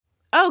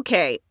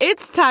Okay,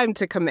 it's time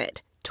to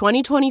commit.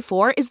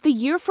 2024 is the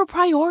year for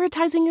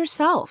prioritizing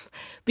yourself.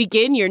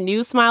 Begin your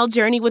new smile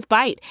journey with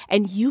Byte,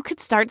 and you could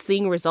start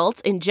seeing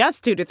results in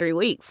just 2 to 3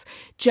 weeks.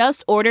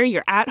 Just order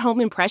your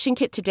at-home impression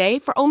kit today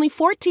for only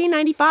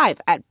 $14.95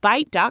 at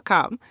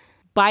Byte.com.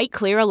 Byte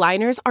Clear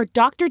aligners are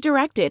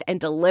doctor-directed and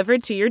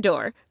delivered to your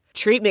door.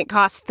 Treatment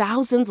costs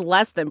thousands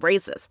less than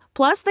braces.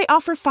 Plus, they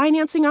offer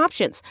financing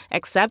options,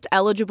 accept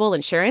eligible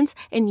insurance,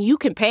 and you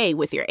can pay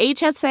with your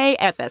HSA,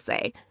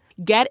 FSA.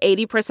 Get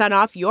 80%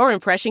 off your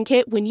impression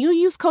kit when you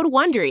use code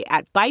WONDERY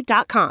at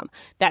Byte.com.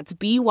 That's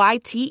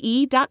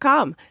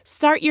BYTE.com.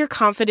 Start your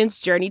confidence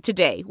journey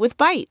today with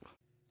Byte.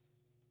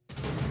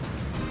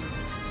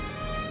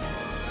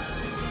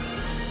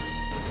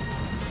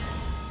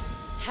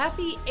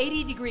 Happy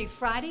 80-degree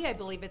Friday. I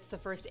believe it's the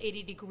first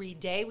 80-degree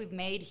day we've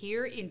made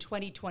here in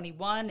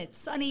 2021. It's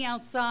sunny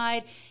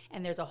outside,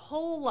 and there's a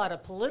whole lot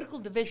of political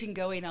division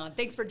going on.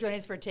 Thanks for joining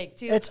us for Take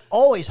Two. It's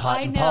always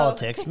hot in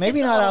politics.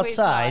 Maybe not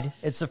outside. Hot.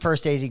 It's the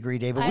first 80-degree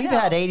day, but we've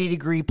had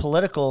 80-degree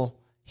political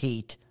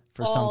heat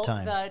for some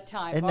time. All the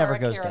time. It never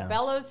goes down.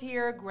 Carabello's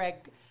here. Greg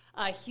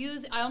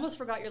Hughes. I almost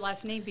forgot your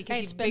last name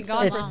because you've been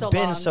gone for so long.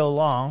 It's been so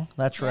long.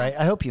 That's right.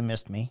 I hope you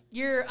missed me.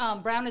 You're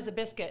brown as a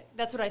biscuit.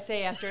 That's what I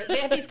say after. They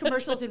have these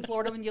commercials in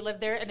Florida when you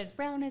live there, and it's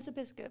brown as a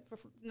biscuit for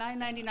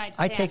 $9.99.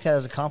 I take that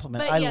as a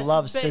compliment. I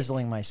love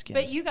sizzling my skin.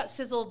 But you got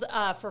sizzled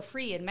for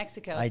free in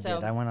Mexico. I did.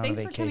 I went on a vacation.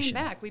 Thanks for coming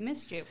back. We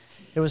missed you.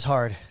 It was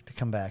hard to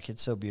come back.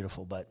 It's so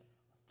beautiful, but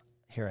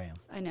here I am.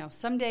 I know.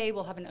 Someday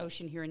we'll have an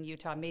ocean here in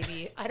Utah.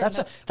 Maybe. I don't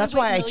know. That's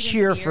why I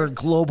cheer for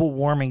global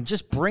warming.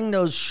 Just bring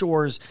those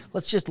shores.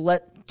 Let's just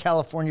let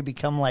California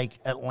become like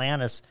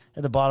Atlantis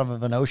at the bottom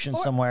of an ocean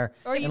somewhere.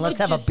 And let's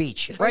have a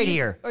beach right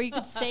here. Or you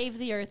could save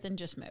the earth and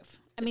just move.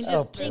 I mean,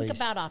 just think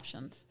about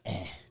options.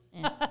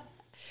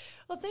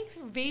 Well, thanks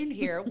for being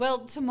here. Well,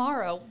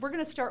 tomorrow, we're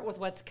going to start with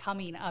what's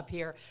coming up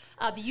here.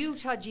 The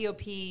Utah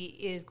GOP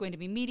is going to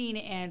be meeting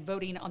and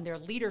voting on their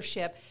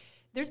leadership.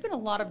 There's been a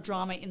lot of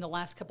drama in the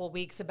last couple of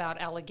weeks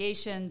about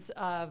allegations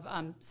of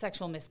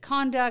sexual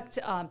misconduct.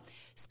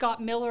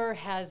 Scott Miller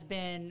has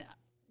been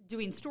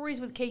doing stories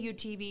with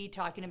KUTV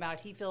talking about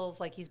he feels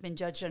like he's been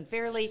judged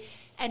unfairly.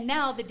 And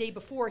now, the day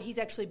before, he's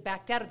actually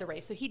backed out of the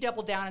race. So he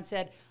doubled down and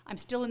said, I'm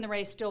still in the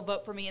race, still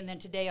vote for me. And then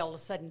today, all of a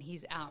sudden,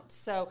 he's out.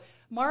 So,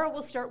 Mara,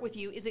 we'll start with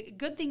you. Is it a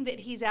good thing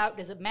that he's out?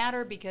 Does it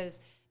matter because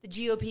the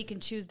GOP can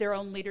choose their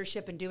own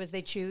leadership and do as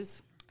they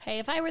choose? Hey,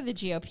 if I were the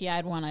GOP,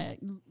 I'd want to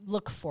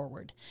look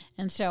forward.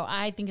 And so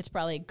I think it's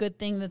probably a good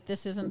thing that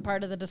this isn't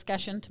part of the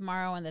discussion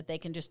tomorrow and that they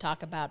can just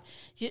talk about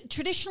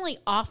traditionally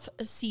off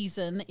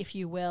season, if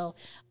you will.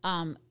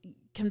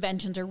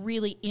 Conventions are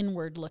really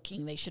inward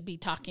looking. They should be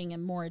talking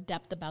in more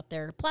depth about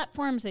their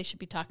platforms. They should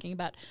be talking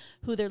about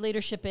who their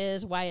leadership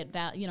is,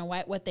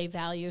 what they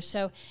value.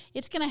 So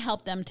it's going to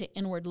help them to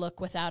inward look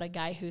without a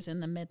guy who's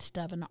in the midst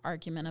of an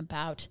argument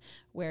about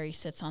where he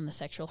sits on the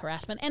sexual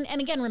harassment.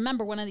 And again,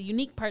 remember, one of the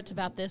unique parts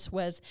about this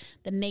was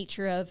the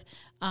nature of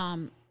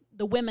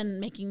the women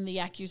making the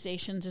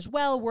accusations as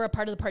well were a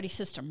part of the party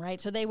system,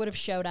 right? So they would have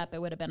showed up. It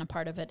would have been a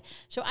part of it.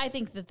 So I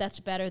think that that's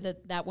better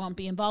that won't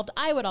be involved.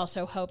 I would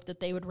also hope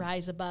that they would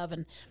rise above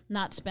and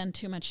not spend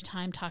too much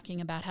time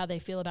talking about how they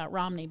feel about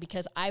Romney,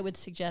 because I would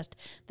suggest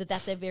that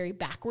that's a very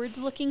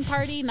backwards-looking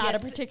party, not a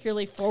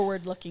particularly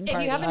forward-looking party.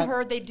 If you haven't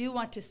heard, they do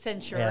want to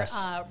censure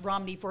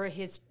Romney for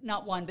his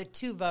not one but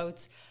 2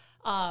 votes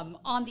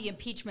on the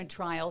impeachment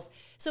trials.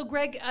 So,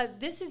 Greg,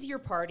 this is your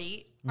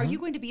party. Are you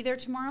going to be there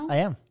tomorrow? I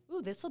am.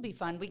 Ooh, this will be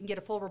fun. We can get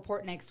a full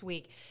report next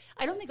week.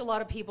 I don't think a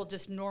lot of people,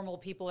 just normal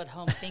people at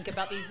home, think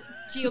about these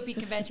GOP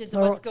conventions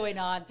and what's going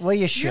on. Well,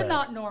 you should. You're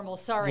not normal,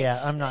 sorry.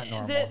 Yeah, I'm not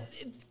normal.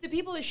 The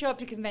people that show up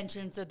to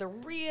conventions are the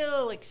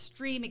real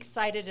extreme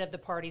excited of the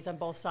parties on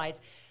both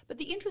sides. But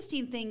the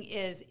interesting thing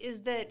is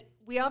that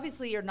we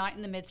obviously are not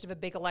in the midst of a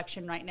big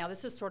election right now.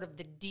 This is sort of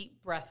the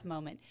deep breath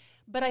moment.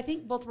 But I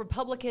think both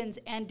Republicans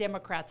and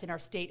Democrats in our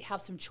state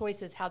have some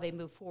choices how they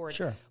move forward.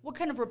 Sure. What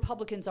kind of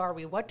Republicans are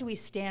we? What do we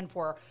stand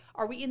for?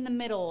 Are we in the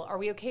middle? Are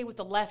we okay with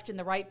the left and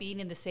the right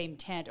being in the same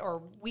tent? Or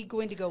are we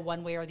going to go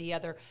one way or the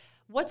other?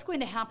 What's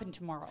going to happen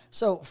tomorrow?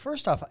 So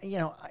first off,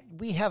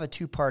 we have a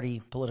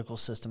 2-party political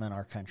system in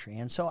our country.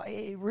 And so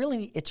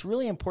it's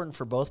really important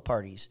for both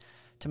parties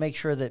to make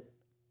sure that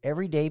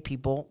everyday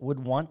people would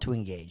want to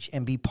engage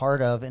and be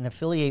part of and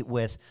affiliate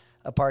with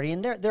a party.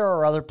 And there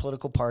are other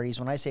political parties.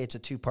 When I say it's a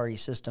 2-party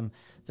system,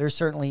 there's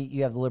certainly,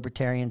 you have the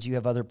Libertarians, you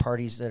have other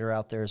parties that are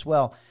out there as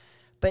well.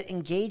 But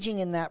engaging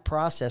in that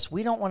process,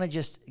 we don't want to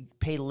just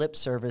pay lip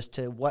service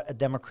to what a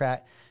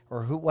Democrat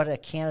or what a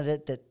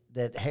candidate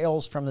that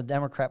hails from the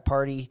Democrat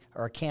Party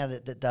or a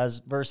candidate that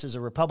does versus a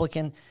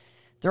Republican.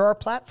 There are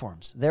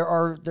platforms. There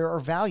are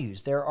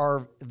values. There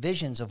are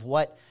visions of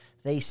what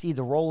they see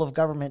the role of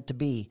government to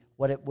be,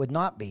 what it would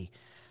not be.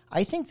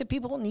 I think that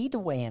people need to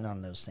weigh in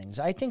on those things.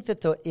 I think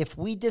that if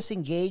we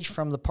disengage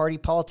from the party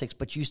politics,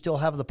 but you still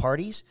have the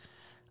parties,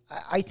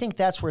 I think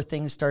that's where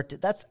things start to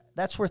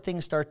that's where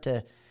things start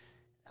to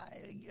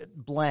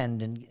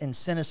blend and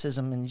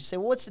cynicism. And you say,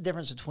 well, what's the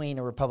difference between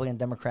a Republican and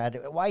Democrat?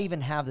 Why even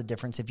have the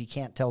difference if you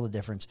can't tell the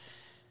difference?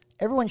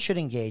 everyone should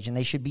engage, and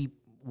they should be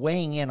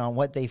weighing in on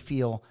what they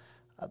feel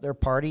their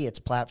party, its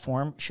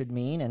platform should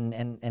mean,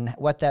 and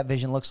what that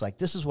vision looks like.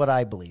 This is what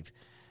I believe.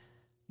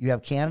 You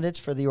have candidates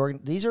for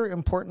these are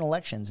important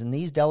elections, and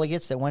these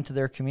delegates that went to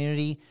their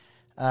community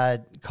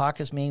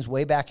caucus meetings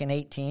way back in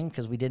 18,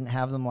 because we didn't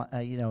have them,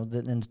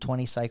 in the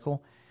 20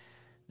 cycle.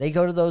 They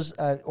go to those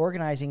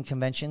organizing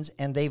conventions,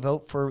 and they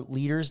vote for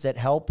leaders that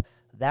help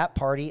that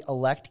party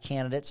elect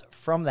candidates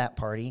from that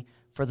party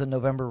for the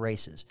November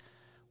races.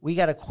 We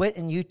got to quit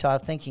in Utah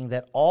thinking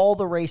that all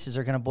the races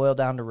are going to boil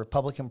down to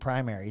Republican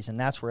primaries, and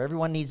that's where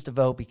everyone needs to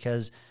vote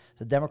because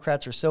the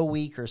Democrats are so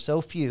weak or so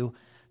few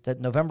that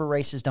November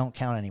races don't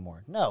count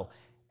anymore. No,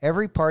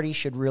 every party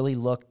should really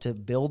look to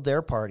build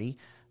their party,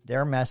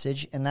 their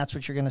message, and that's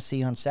what you're going to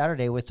see on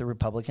Saturday with the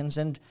Republicans.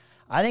 And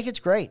I think it's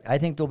great. I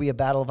think there'll be a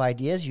battle of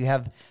ideas. You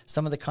have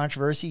some of the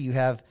controversy. You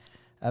have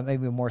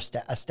maybe a more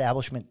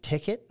establishment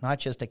ticket, not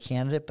just a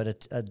candidate,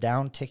 but a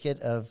down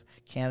ticket of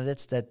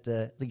candidates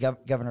that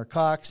Governor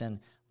Cox and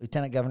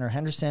Lieutenant Governor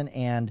Henderson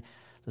and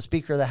the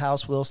Speaker of the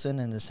House, Wilson,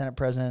 and the Senate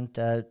President,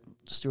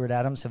 Stuart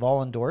Adams, have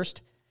all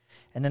endorsed.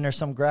 And then there's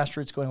some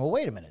grassroots going, well,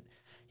 wait a minute.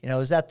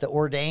 Is that the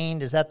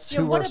ordained? Is that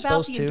who we're supposed to? What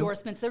about the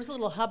endorsements? There was a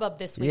little hubbub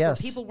this week where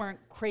people weren't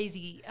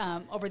crazy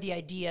over the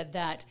idea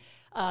that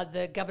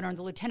the governor and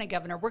the lieutenant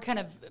governor were kind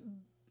of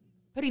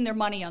putting their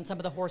money on some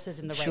of the horses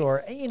in the race.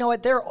 Sure. You know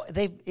what?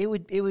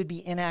 It would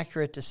be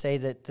inaccurate to say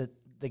that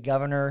the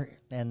governor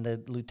and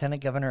the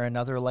lieutenant governor and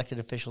other elected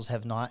officials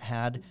have not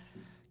had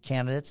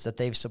candidates that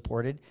they've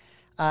supported.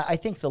 I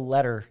think the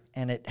letter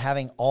and it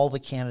having all the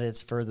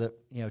candidates for the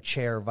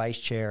chair, vice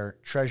chair,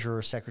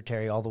 treasurer,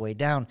 secretary, all the way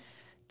down,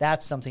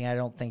 that's something I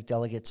don't think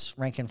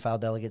rank and file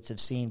delegates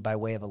have seen by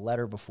way of a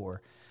letter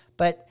before.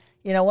 But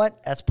you know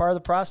what? That's part of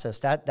the process.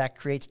 That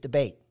creates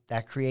debate.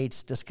 That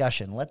creates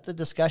discussion. Let the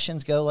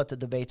discussions go. Let the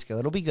debates go.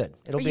 It'll be good.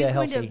 It'll be a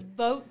healthy. Are you going to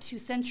vote to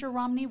censure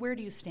Romney? Where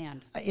do you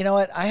stand? You know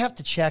what? I have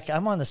to check.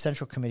 I'm on the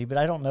Central Committee, but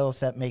I don't know if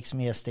that makes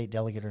me a state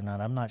delegate or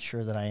not. I'm not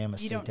sure that I am a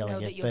state delegate. You don't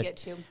know that you'll get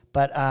to.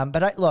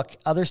 But look,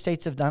 other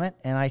states have done it,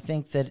 and I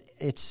think that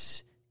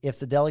if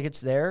the delegate's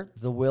there,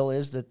 the will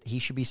is that he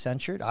should be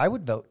censured. I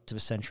would vote to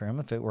censure him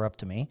if it were up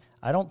to me.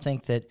 I don't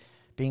think that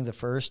being the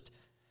first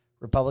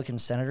Republican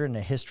senator in the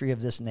history of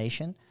this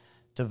nation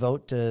to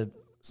vote to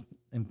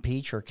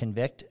impeach or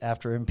convict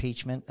after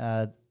impeachment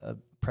a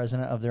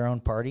president of their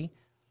own party,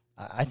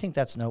 I think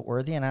that's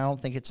noteworthy, and I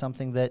don't think it's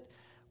something that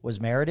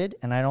was merited,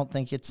 and I don't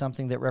think it's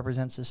something that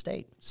represents the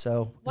state.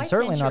 So why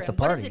certainly not the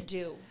party. What does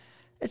it do?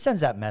 It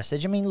sends that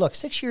message. I mean, look,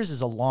 6 years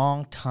is a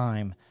long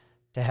time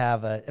to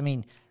have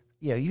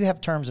you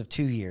have terms of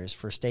 2 years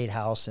for state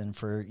house and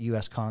for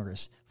U.S.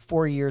 Congress,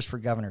 4 years for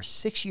governor.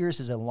 6 years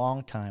is a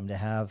long time to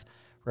have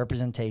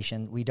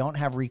representation. We don't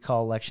have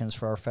recall elections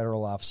for our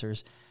federal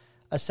officers.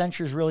 A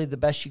censure is really the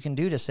best you can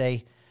do to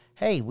say,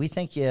 hey, we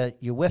think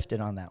you whiffed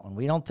it on that one.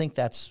 We don't think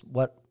that's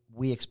what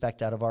we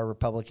expect out of our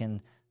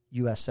Republican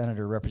U.S.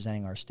 senator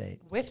representing our state.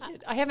 Whiffed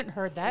it? I haven't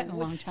heard that in a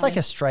long time. It's like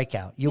a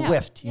strikeout. You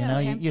whiffed,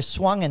 okay. You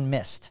swung and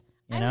missed.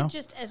 I would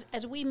just,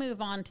 as we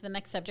move on to the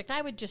next subject,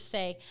 I'd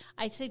say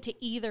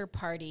to either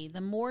party, the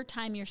more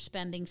time you're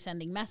spending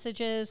sending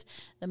messages,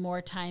 the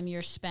more time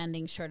you're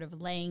spending sort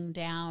of laying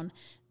down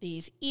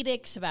these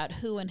edicts about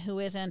who and who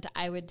isn't,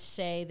 I would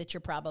say that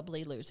you're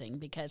probably losing,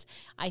 because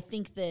I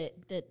think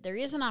that there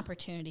is an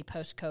opportunity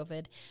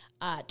post-COVID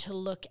to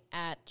look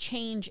at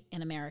change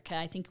in America.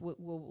 I think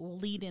we'll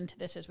lead into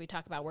this as we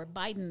talk about where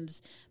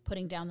Biden's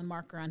putting down the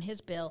marker on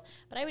his bill.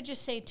 But I would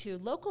just say to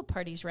local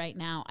parties right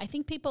now, I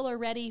think people are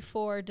ready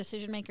for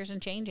decision makers and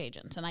change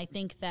agents. And I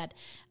think that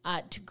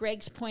to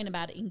Greg's point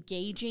about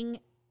engaging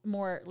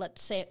more,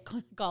 let's say it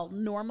called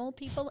normal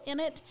people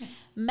in it,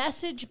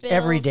 message bills.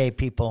 Everyday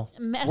people.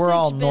 We're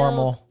all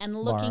normal. And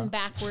looking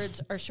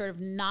backwards are sort of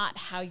not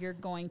how you're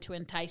going to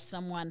entice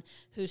someone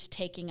who's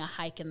taking a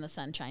hike in the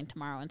sunshine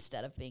tomorrow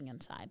instead of being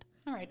inside.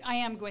 All right, I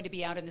am going to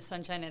be out in the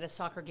sunshine at a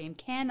soccer game.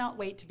 Cannot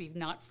wait to be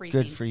not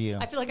freezing. Good for you.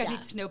 I feel like I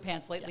need snow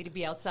pants lately to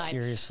be outside.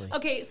 Seriously.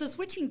 Okay, so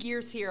switching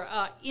gears here,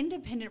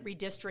 independent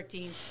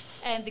redistricting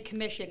and the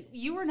commission.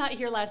 You were not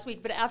here last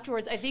week, but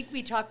afterwards, I think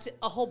we talked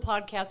a whole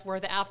podcast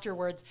worth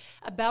afterwards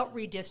about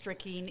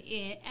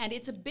redistricting, and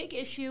it's a big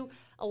issue.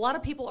 A lot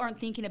of people aren't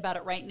thinking about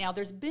it right now.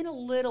 There's been a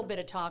little bit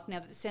of talk now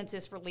that the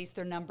census released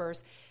their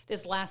numbers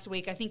this last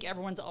week. I think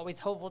everyone's always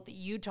hopeful that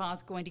Utah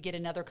is going to get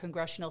another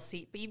congressional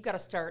seat, but you've got to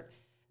start,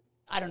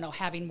 I don't know,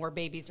 having more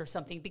babies or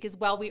something, because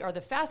while we are the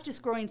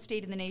fastest growing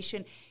state in the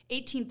nation,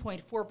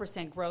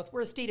 18.4% growth,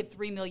 we're a state of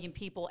 3 million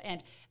people,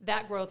 and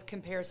that growth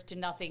compares to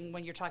nothing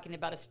when you're talking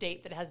about a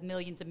state that has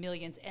millions and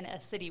millions and a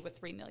city with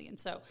 3 million.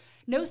 So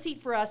no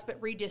seat for us, but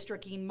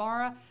redistricting.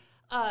 Mara,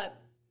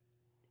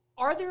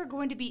 are there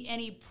going to be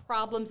any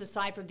problems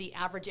aside from the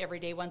average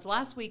everyday ones?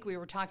 Last week we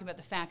were talking about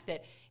the fact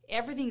that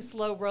everything's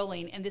slow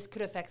rolling, and this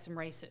could affect some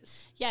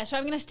races. Yeah, so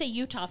I'm going to stay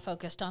Utah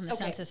focused on the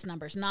census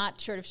numbers,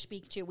 not sort of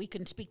we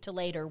can speak to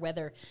later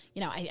whether,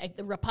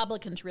 the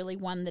Republicans really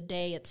won the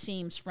day, it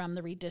seems, from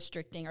the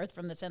redistricting or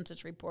from the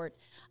census report,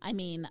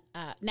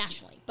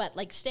 nationally. But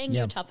like staying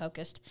Utah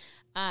focused,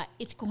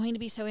 it's going to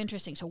be so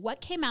interesting. So what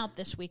came out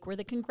this week were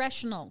the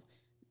congressional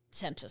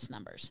census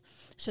numbers.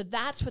 So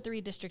that's what the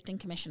Redistricting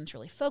Commission is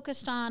really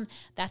focused on.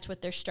 That's what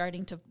they're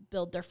starting to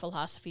build their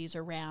philosophies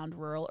around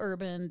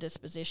rural-urban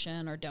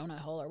disposition or donut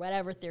hole or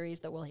whatever theories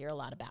that we'll hear a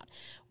lot about.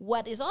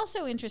 What is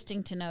also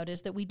interesting to note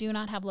is that we do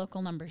not have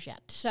local numbers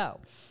yet.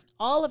 So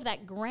all of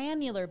that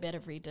granular bit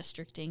of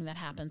redistricting that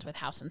happens with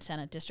House and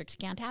Senate districts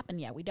can't happen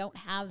yet. We don't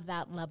have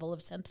that level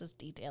of census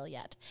detail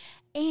yet.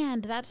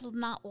 And that's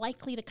not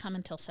likely to come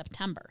until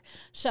September.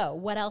 So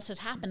what else is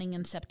happening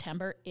in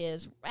September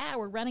is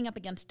we're running up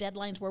against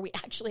deadlines where we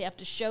actually have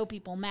to show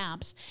people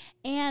maps.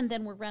 And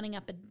then we're running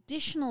up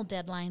additional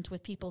deadlines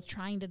with people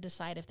trying to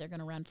decide if they're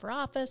going to run for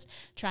office,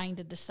 trying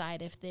to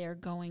decide if they're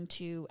going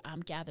to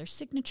gather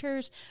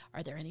signatures.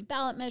 Are there any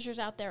ballot measures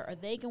out there? Are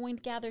they going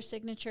to gather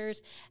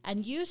signatures?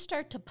 And you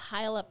start to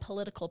pile up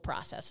political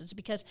processes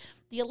because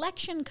the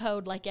election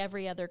code, like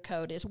every other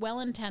code, is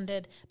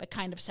well-intended but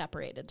kind of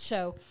separated.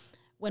 So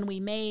when we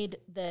made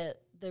the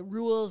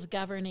rules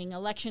governing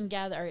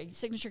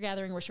signature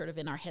gathering were sort of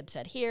in our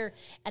headset here,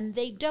 and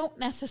they don't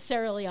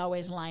necessarily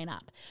always line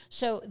up.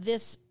 So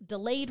this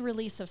delayed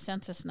release of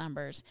census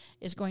numbers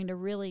is going to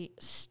really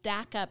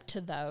stack up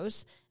to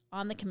those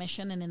on the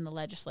commission and in the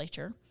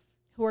legislature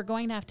who are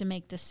going to have to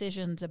make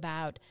decisions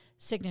about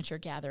signature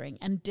gathering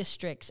and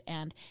districts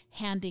and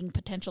handing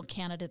potential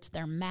candidates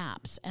their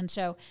maps. And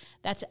so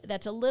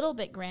that's a little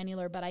bit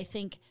granular, but I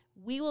think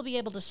we will be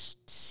able to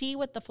see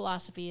what the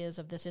philosophy is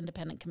of this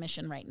independent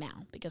commission right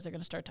now because they're going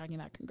to start talking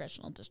about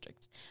congressional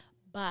districts.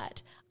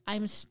 But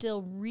I'm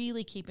still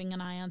really keeping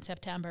an eye on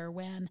September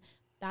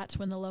that's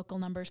when the local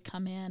numbers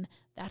come in.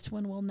 That's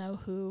when we'll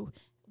know who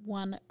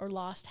won or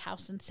lost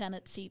House and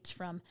Senate seats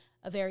from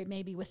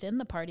maybe within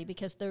the party,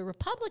 because the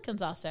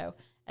Republicans also,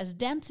 as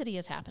density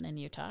has happened in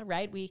Utah,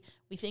 right? We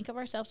think of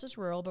ourselves as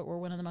rural, but we're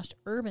one of the most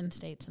urban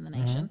states in the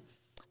nation.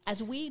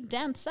 As we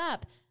dense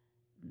up,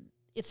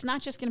 it's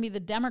not just going to be the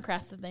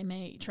Democrats that they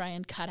may try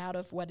and cut out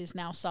of what is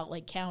now Salt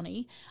Lake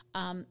County.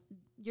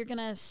 You're going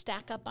to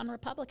stack up on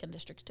Republican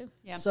districts too.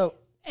 Yeah. So,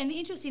 and the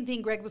interesting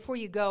thing, Greg, before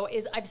you go,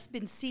 is I've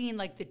been seeing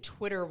like the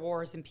Twitter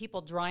wars and people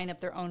drawing up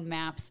their own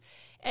maps.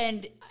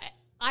 And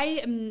I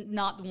am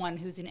not the one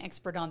who's an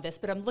expert on this,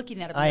 but I'm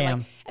looking at it.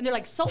 And they're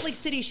like, Salt Lake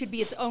City should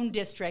be its own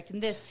district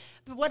and this.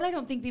 But what I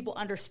don't think people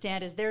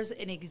understand is there's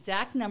an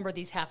exact number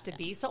these have to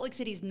be. Salt Lake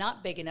City's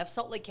not big enough.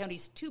 Salt Lake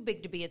County's too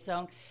big to be its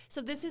own. So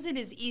this isn't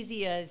as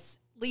easy as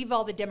leave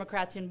all the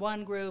Democrats in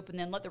one group and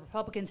then let the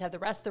Republicans have the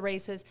rest of the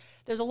races.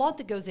 There's a lot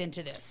that goes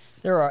into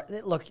this.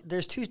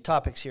 There's two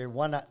topics here.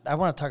 One, I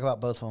want to talk about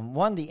both of them.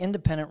 One, the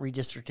Independent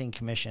Redistricting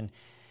Commission.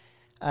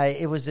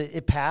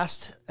 It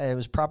passed. It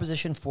was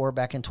Proposition 4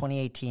 back in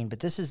 2018. But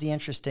this is the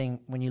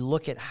interesting, when you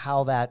look at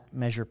how that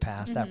measure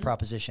passed, that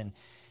proposition,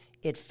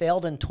 it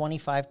failed in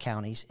 25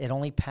 counties. It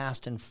only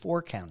passed in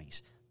 4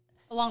 counties.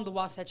 Along the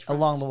Wasatch Front?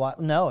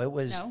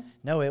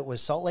 It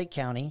was Salt Lake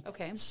County,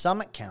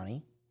 Summit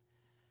County,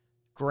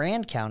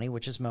 Grand County,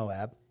 which is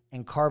Moab,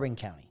 and Carbon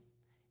County.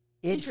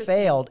 It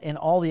failed in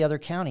all the other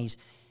counties.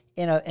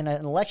 In an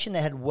election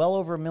that had well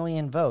over 1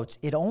 million votes,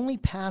 it only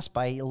passed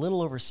by a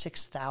little over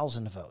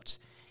 6,000 votes.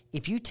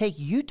 If you take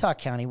Utah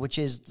County, which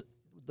is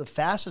the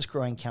fastest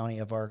growing county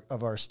of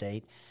our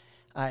state,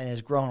 and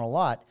has grown a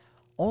lot,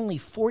 only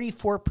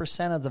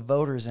 44% of the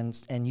voters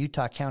in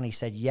Utah County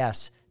said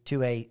yes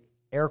to a,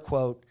 air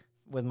quote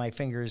with my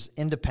fingers,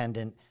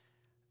 independent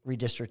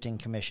redistricting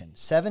commission.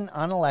 7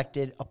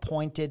 unelected,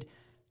 appointed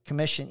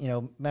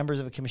commission, members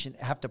of a commission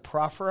have to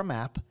proffer a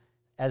map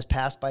as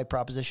passed by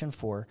Proposition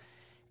 4.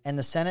 And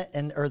the Senate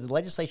or the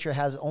legislature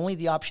has only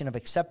the option of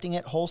accepting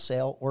it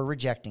wholesale or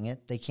rejecting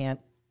it. They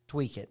can't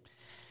tweak it.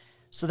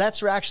 So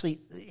that's actually,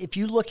 if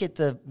you look at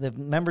the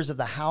members of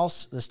the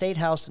House, the State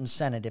House and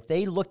Senate, if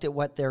they looked at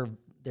what their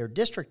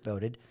district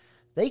voted,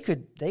 they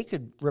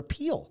could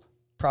repeal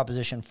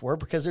Proposition 4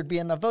 because there'd be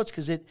enough votes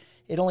because it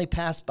only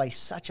passed by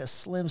such a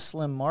slim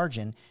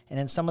margin. And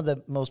in some of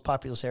the most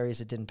populous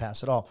areas, it didn't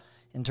pass at all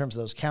in terms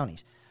of those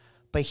counties.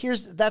 But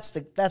that's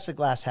the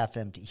glass half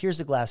empty. Here's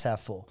the glass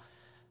half full.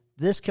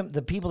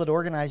 The people that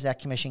organized that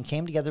commission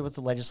came together with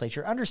the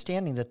legislature,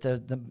 understanding that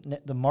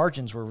the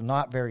margins were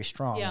not very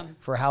strong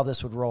for how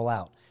this would roll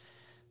out.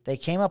 They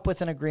came up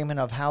with an agreement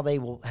of how they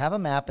will have a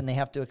map and they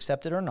have to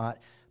accept it or not,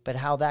 but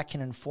how that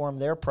can inform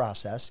their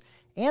process.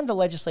 And the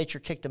legislature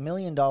kicked $1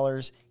 million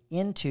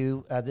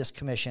into this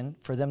commission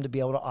for them to be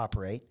able to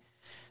operate.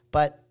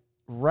 But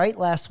right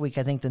last week,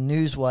 I think the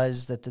news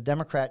was that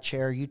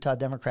the Utah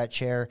Democrat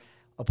chair,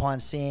 upon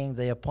seeing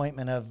the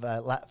appointment of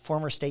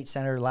former state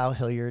senator Lau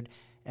Hilliard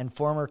and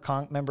former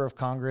member of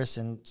Congress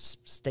and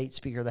state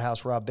speaker of the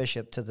House Rob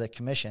Bishop to the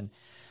commission,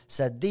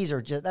 said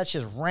that's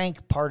just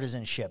rank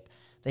partisanship.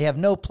 They have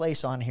no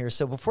place on here.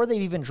 So before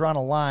they've even drawn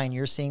a line,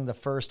 you're seeing the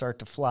fur start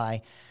to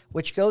fly,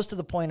 which goes to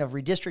the point of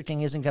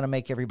redistricting isn't going to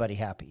make everybody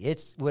happy.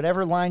 It's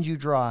whatever lines you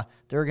draw,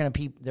 there are going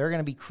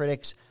to be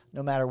critics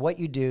no matter what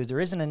you do. There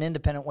isn't an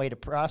independent way to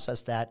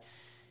process that.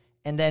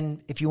 And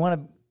then if you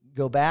want to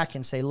go back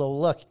and say,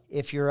 look,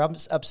 if you're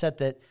upset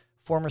that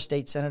former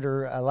state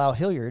Senator Lau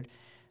Hilliard,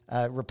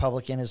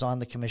 Republican, is on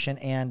the commission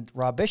and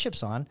Rob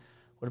Bishop's on,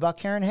 what about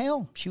Karen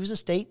Hale? She was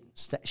a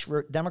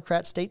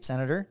Democrat state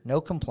senator,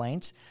 no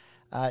complaints.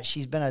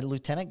 She's been a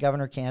lieutenant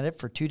governor candidate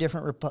for two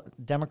different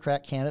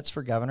Democrat candidates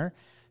for governor.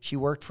 She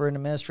worked for an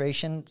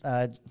administration,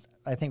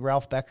 I think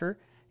Ralph Becker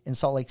in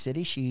Salt Lake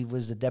City. She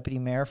was the deputy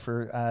mayor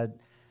for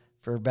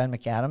Ben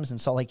McAdams in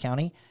Salt Lake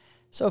County.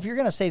 So if you're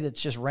going to say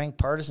that's just rank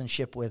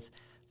partisanship with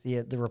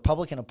the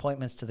Republican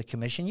appointments to the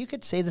commission, you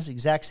could say this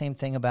exact same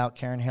thing about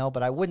Karen Hale,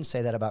 but I wouldn't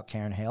say that about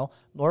Karen Hale,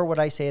 nor would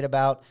I say it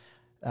about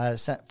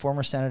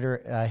former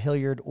Senator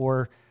Hilliard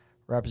or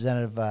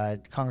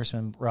Representative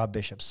Congressman Rob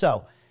Bishop.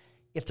 So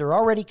if they're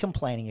already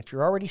complaining, if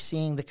you're already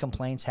seeing the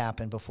complaints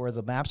happen before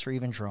the maps are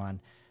even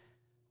drawn,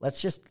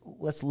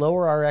 let's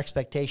lower our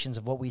expectations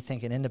of what we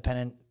think an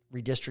independent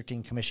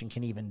redistricting commission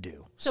can even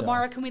do. So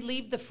Mara, can we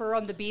leave the fur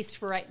on the beast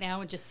for right now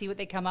and just see what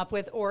they come up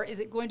with? Or is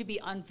it going to be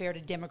unfair to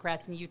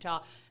Democrats in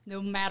Utah no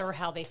matter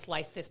how they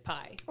slice this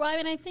pie? Well, I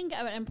mean, I think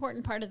an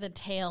important part of the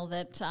tale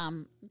that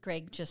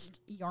Greg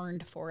just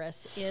yarned for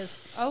us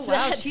is... Oh,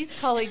 wow, she's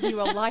calling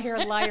you a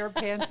liar,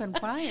 pants on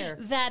fire.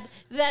 That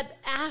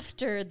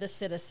after the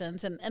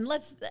citizens, and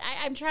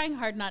I'm trying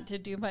hard not to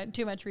do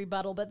too much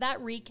rebuttal, but that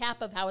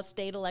recap of how a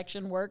state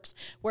election works,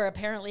 where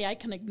apparently I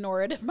can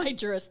ignore it if my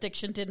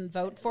jurisdiction didn't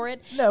vote for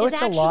it. No,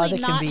 it's a law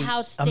that can be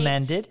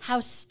amended.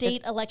 How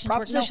state elections work.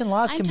 Proposition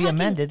laws can be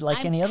amended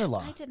like any other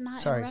law. I did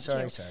not interrupt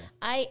you.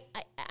 Sorry.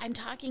 I'm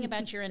talking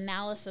about your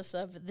analysis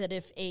of that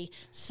if a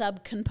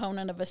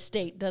subcomponent of a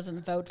state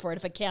doesn't vote for it,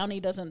 if a county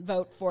doesn't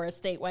vote for a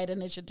statewide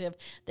initiative,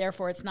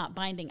 therefore it's not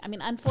binding. I mean,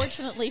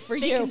 unfortunately for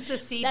they you, can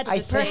secede I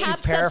think you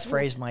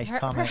paraphrased my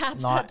comment.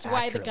 Perhaps not that's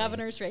why accurately. the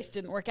governor's race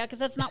didn't work out, because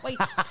that's not why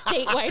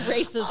statewide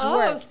races Oh,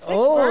 work. sick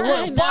Oh,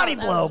 burn. look,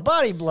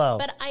 body blow.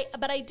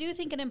 But I do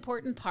think an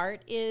important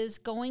part is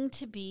going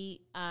to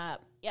be, I'm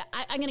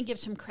going to give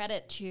some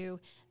credit to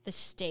the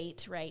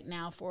state right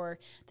now for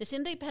this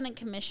independent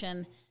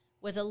commission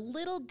was a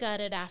little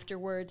gutted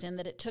afterwards in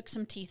that it took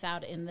some teeth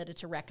out in that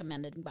it's a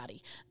recommended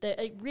body.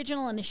 The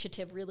original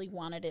initiative really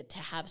wanted it to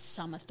have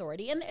some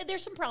authority. And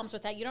there's some problems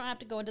with that. You don't have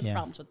to go into the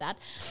problems with that.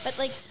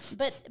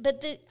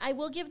 But I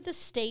will give the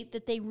state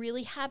that they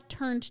really have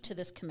turned to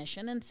this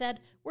commission and said,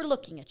 we're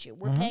looking at you.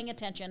 We're paying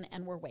attention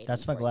and we're waiting.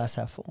 That's my glass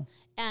half full.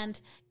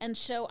 And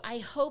so I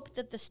hope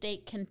that the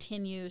state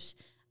continues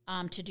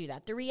to do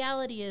that. The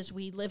reality is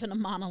we live in a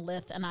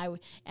monolith, and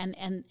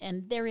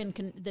they're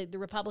the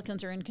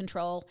Republicans are in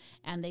control,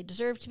 and they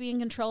deserve to be in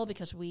control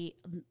because we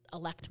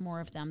elect more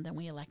of them than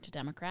we elect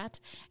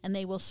Democrats, and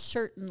they will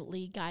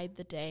certainly guide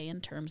the day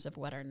in terms of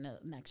what our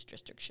next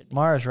district should be.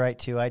 Mara's right,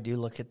 too. I do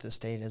look at the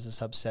state as a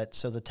subset.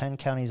 So the 10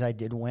 counties I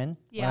did win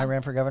when I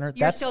ran for governor.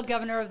 You're still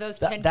governor of those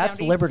 10 counties?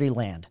 That's Liberty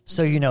Land.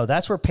 So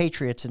that's where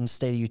patriots in the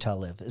state of Utah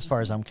live, as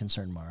far as I'm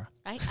concerned, Mara.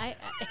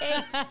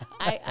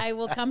 I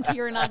will come to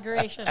your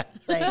inauguration.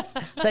 Thanks.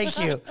 Thank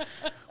you.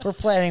 We're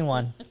planning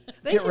one.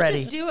 They Get should ready.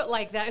 just do it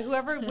like that.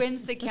 Whoever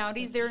wins the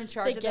counties, they're in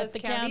charge of those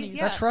counties.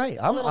 Yeah. That's right.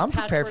 I'm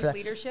prepared for that.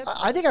 Leadership.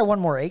 I think I won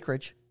more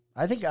acreage.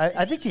 I think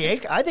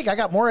I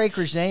got more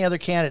acreage than any other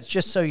candidates.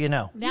 Just so you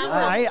know,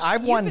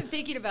 I've won. You've been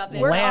thinking about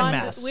this.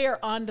 Landmass. We're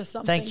on to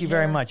something. Thank you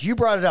very much. You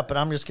brought it up, but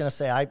I'm just going to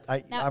say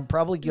I'm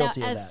probably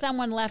guilty of that. As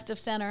someone left of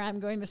center,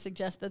 I'm going to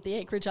suggest that the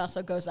acreage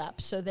also goes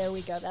up. So there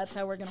we go. That's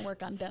how we're going to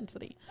work on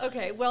density.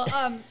 Okay. Well,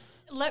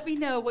 let me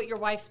know what your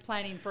wife's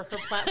planning for her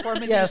platform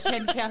in these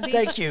 10 counties.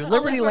 Thank you.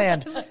 Liberty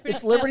Land.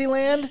 It's Liberty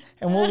Land,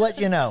 and we'll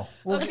let you know.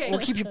 We'll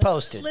keep you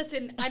posted.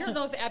 Listen, I don't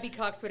know if Abby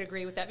Cox would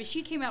agree with that, but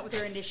she came out with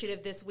her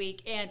initiative this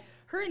week, and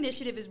her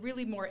initiative is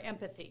really more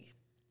empathy.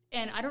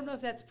 And I don't know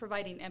if that's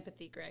providing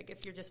empathy, Greg,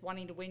 if you're just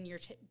wanting to win your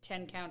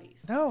 10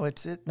 counties. No,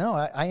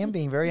 I am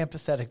being very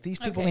empathetic. These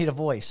people need a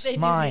voice. They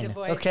Mine, do need a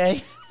voice.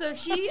 Okay? So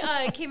she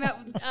came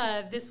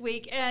out this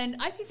week, and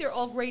I think they're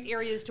all great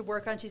areas to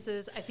work on. She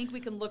says, I think we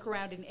can look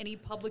around in any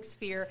public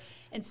sphere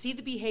and see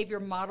the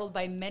behavior modeled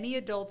by many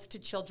adults to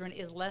children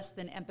is less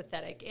than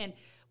empathetic. And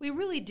we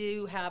really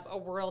do have a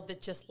world that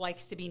just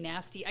likes to be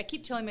nasty. I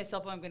keep telling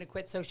myself I'm going to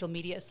quit social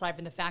media, aside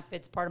from the fact that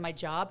it's part of my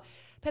job.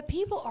 But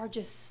people are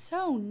just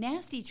so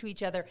nasty to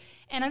each other.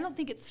 And I don't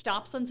think it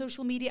stops on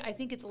social media. I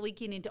think it's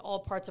leaking into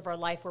all parts of our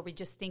life where we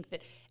just think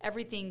that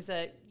everything's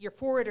you're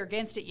for it or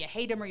against it, you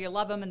hate them or you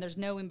love them, and there's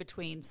no in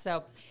between.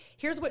 So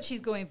here's what she's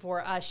going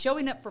for.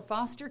 Showing up for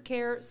foster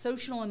care,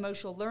 social and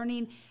emotional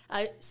learning,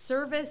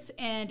 service,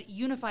 and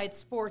unified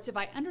sports. If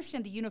I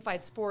understand the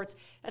unified sports,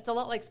 that's a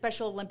lot like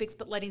Special Olympics,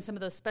 but letting some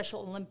of those Special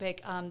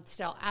Olympic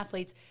style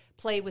athletes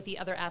play with the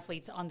other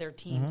athletes on their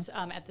teams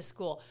at the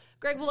school.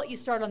 Greg, we'll let you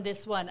start on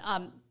this one.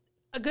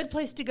 A good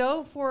place to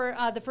go for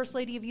the First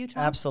Lady of Utah?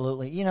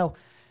 Absolutely.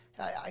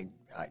 I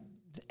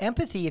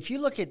empathy, if you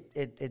look at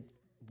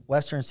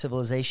Western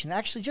civilization,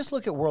 actually just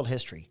look at world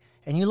history,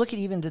 and you look at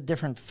even the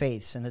different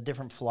faiths and the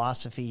different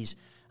philosophies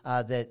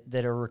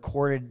that are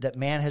recorded, that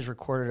man has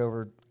recorded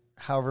over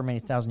however many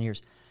thousand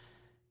years.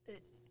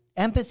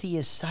 Empathy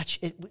is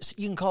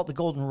you can call it the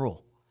golden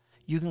rule.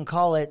 You can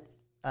call it,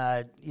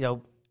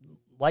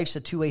 life's a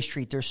two-way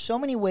street. There's so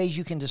many ways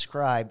you can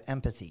describe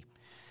empathy.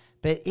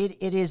 But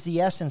it is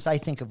the essence, I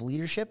think, of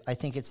leadership. I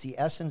think it's the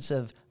essence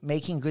of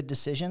making good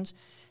decisions.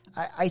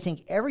 I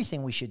think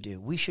everything we should do,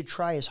 we should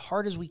try as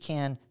hard as we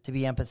can to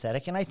be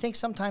empathetic. And I think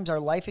sometimes our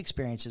life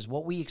experiences,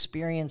 what we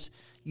experience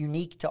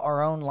unique to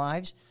our own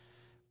lives,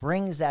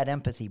 brings that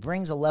empathy,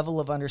 brings a level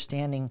of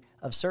understanding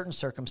of certain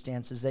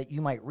circumstances that you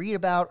might read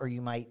about or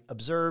you might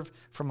observe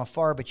from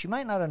afar, but you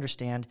might not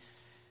understand.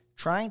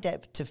 Trying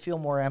to feel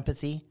more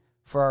empathy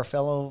for our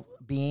fellow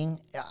being,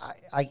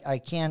 I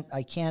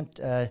can't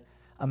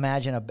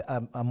imagine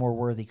a more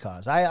worthy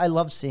cause. I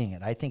love seeing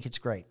it. I think it's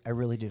great. I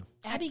really do.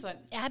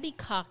 Abby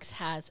Cox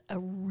has a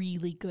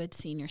really good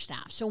senior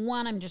staff. So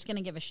one, I'm just going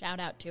to give a shout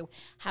out to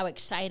how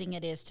exciting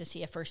it is to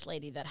see a first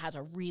lady that has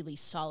a really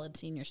solid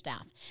senior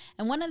staff.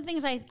 And one of the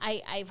things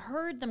I've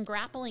heard them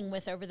grappling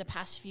with over the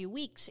past few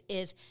weeks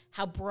is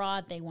how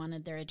broad they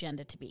wanted their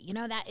agenda to be. You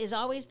know, that is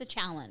always the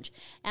challenge.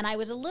 And I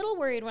was a little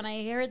worried when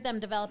I heard them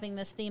developing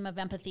this theme of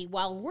empathy.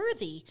 While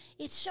worthy,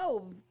 it's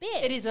so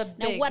big. It is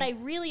Now, what I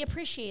really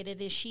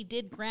appreciated is she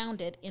did ground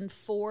it in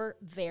 4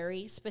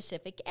 very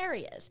specific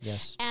areas.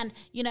 Yes. And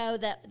you know,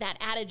 that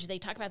adage, they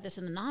talk about this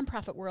in the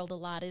nonprofit world a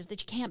lot, is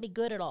that you can't be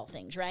good at all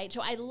things, right?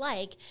 So I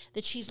like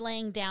that she's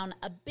laying down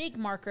a big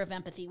marker of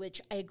empathy,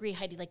 which I agree,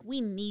 Heidi, like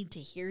we need to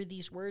hear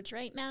these words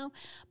right now.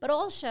 But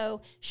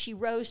also she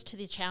rose to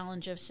the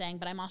challenge of saying,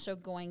 but I'm also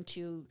going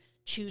to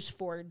choose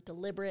 4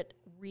 deliberate,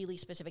 really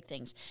specific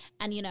things.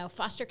 And, you know,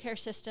 foster care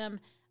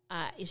system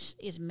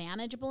is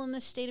manageable in the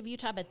state of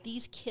Utah, but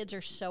these kids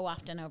are so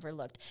often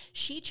overlooked.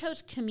 She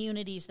chose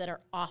communities that are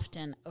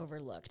often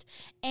overlooked.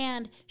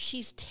 And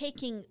she's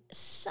taking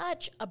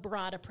such a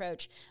broad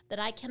approach that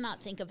I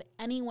cannot think of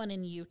anyone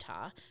in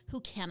Utah who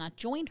cannot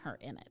join her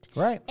in it.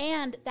 Right.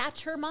 And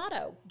that's her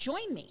motto.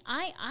 Join me.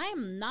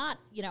 I'm not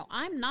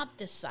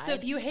this side. So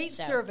if you hate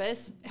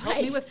service,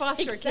 help me with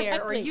foster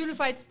care or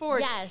unified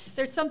sports. Yes.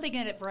 There's something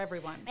in it for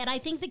everyone. And I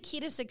think the key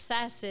to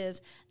success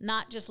is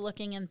not just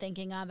looking and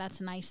thinking, oh,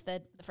 that's nice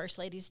that the First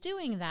Lady's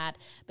doing that,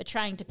 but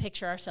trying to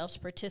picture ourselves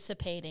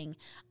participating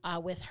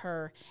with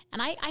her.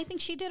 And I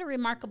think she did a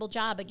remarkable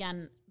job,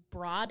 again,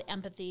 broad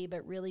empathy,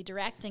 but really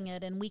directing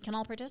it, and we can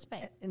all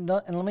participate. And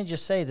let me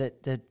just say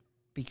that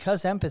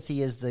because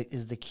empathy is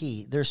the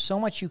key, there's so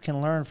much you can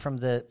learn from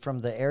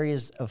the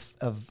areas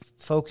of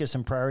focus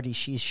and priority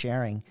she's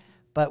sharing.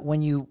 But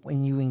when you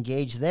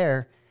engage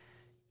there,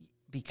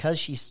 because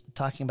she's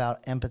talking about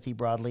empathy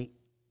broadly,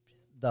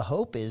 the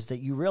hope is that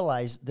you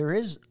realize there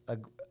is a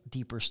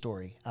deeper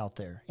story out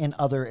there in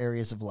other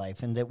areas of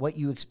life, and that what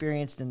you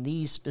experienced in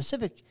these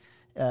specific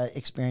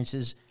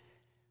experiences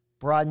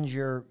broadens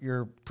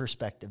your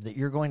perspective, that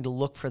you're going to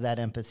look for that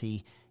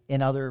empathy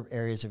in other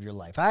areas of your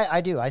life.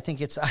 I do. I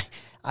think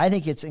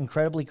it's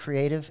incredibly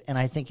creative, and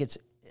I think it's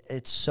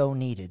so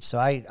needed. So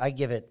I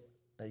give it,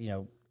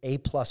 A++.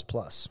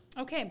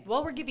 Okay,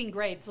 while we're giving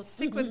grades, let's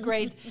stick with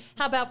grades.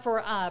 How about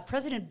for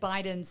President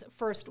Biden's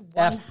first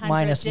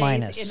 100 days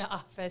in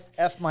office?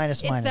 F-.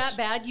 It's that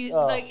bad?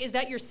 Is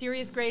that your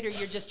serious grade, or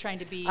you're just trying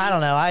to be? I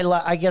don't know.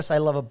 I guess I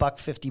love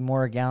 $1.50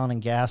 more a gallon in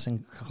gas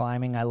and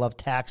climbing. I love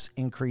tax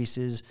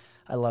increases.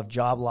 I love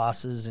job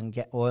losses and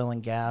oil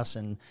and gas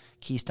and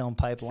Keystone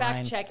Pipeline.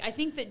 Fact check. I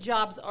think that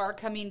jobs are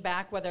coming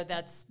back, whether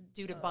that's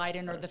due to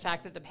Biden or the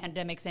fact that the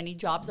pandemic's any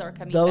jobs are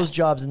coming back. Those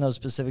jobs in those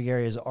specific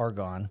areas are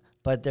gone,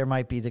 but there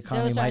might be, the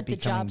economy might be coming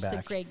back. Those aren't the jobs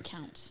that Greg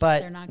counts.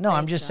 But no,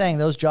 I'm just saying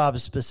those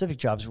jobs, specific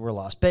jobs, were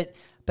lost. But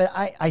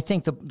I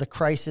think the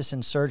crisis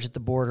and surge at the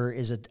border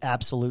is an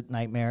absolute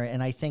nightmare.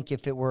 And I think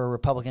if it were a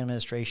Republican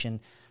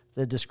administration,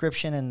 the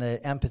description and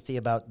the empathy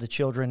about the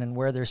children and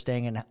where they're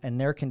staying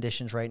and their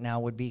conditions right now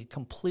would be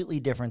completely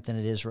different than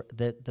it is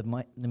that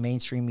the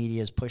mainstream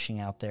media is pushing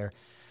out there.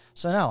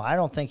 So no, I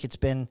don't think it's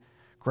been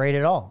great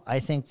at all. I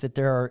think that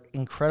there are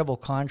incredible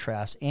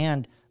contrasts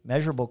and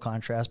measurable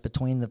contrasts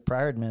between the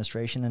prior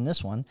administration and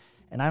this one,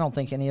 and I don't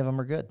think any of them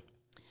are good.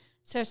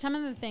 So some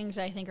of the things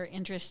I think are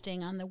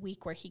interesting on the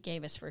week where he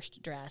gave his first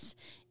address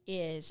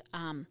is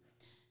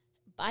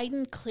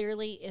Biden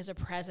clearly is a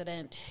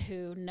president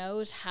who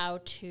knows how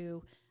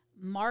to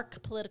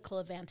mark political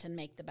events and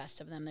make the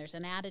best of them. There's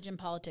an adage in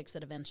politics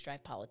that events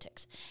drive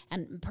politics.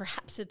 And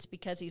perhaps it's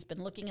because he's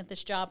been looking at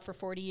this job for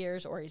 40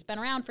 years or he's been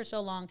around for so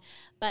long.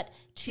 But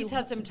he's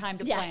had some time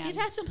to plan. Yeah, he's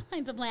had some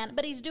time to plan.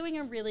 But he's doing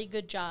a really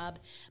good job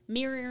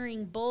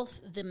mirroring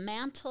both the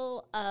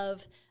mantle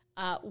of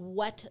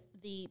what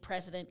the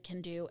president can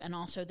do and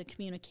also the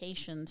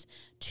communications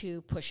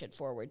to push it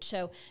forward.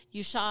 So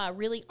you saw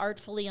really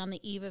artfully on the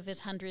eve of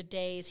his 100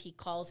 days, he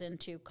calls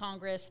into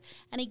Congress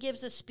and he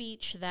gives a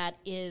speech that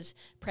is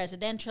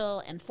presidential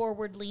and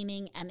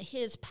forward-leaning, and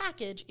his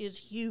package is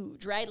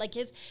huge, right? Like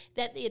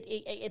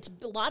it's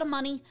a lot of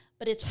money,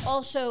 but it's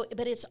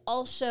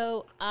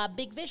also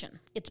big vision.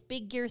 It's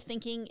big gear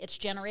thinking. It's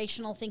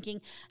generational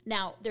thinking.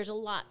 Now, there's a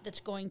lot that's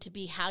going to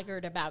be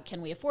haggard about,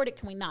 can we afford it?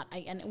 Can we not?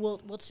 And we'll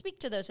speak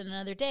to those in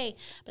another day.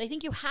 But I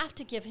think you have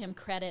to give him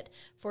credit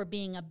for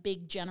being a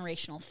big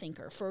generational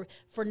thinker,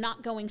 for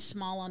not going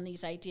small on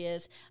these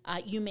ideas.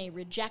 You may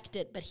reject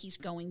it, but he's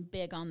going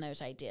big on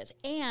those ideas.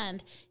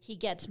 And he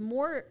gets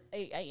more,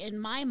 in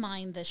my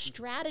mind, the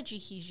strategy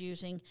he's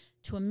using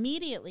to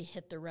immediately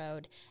hit the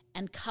road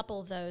and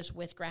couple those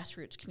with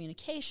grassroots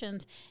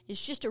communications is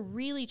just a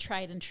really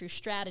tried and true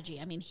strategy.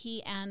 I mean,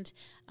 he and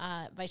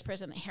Vice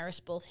President Harris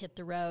both hit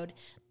the road.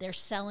 They're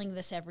selling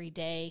this every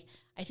day.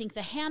 I think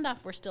the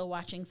handoff we're still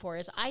watching for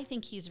is, I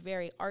think he's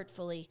very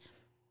artfully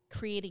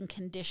creating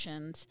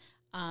conditions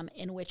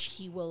in which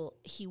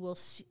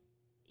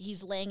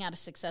he's laying out a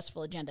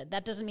successful agenda.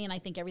 That doesn't mean I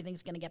think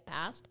everything's going to get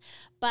passed.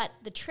 But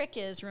the trick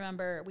is,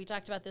 remember, we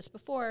talked about this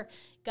before,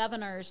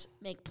 governors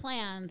make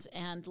plans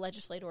and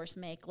legislators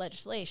make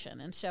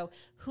legislation. And so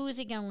who is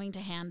he going to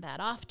hand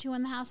that off to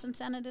in the House and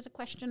Senate is a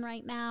question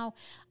right now.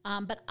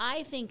 But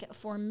I think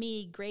for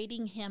me,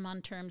 grading him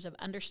on terms of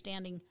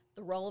understanding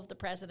the role of the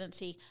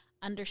presidency,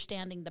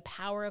 understanding the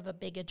power of a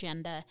big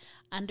agenda,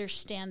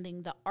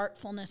 understanding the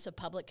artfulness of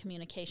public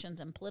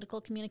communications and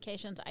political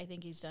communications, I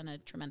think he's done a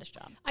tremendous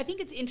job. I think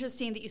it's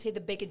interesting that you say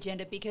the big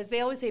agenda, because they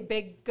always say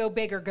big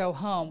or go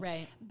home.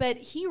 Right. But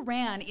he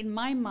ran, in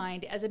my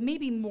mind, as a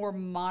maybe more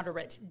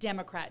moderate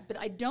Democrat. But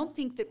I don't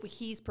think that what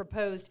he's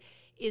proposed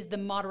is the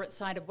moderate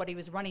side of what he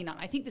was running on.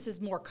 I think this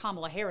is more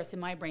Kamala Harris in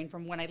my brain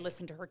from when I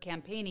listened to her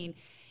campaigning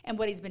and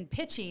what he's been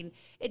pitching.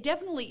 It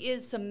definitely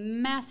is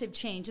some massive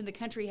change, and the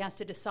country has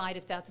to decide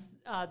if that's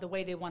the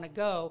way they want to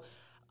go.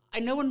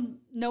 No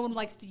one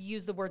likes to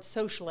use the word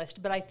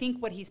socialist, but I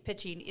think what he's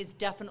pitching is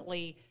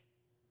definitely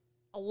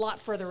a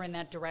lot further in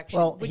that direction.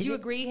 Well, would you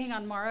agree? Hang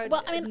on, Mara.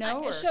 Well, I mean,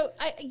 no.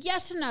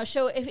 Yes and no.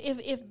 So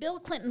if Bill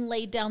Clinton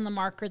laid down the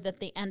marker that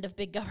the end of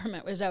big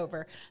government was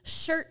over,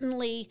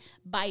 certainly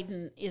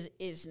Biden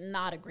is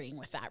not agreeing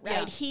with that,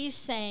 right? Yeah. He's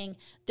saying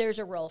there's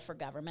a role for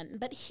government.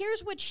 But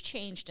here's what's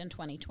changed in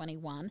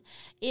 2021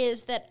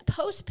 is that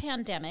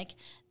post-pandemic,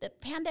 the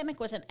pandemic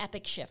was an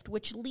epic shift,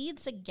 which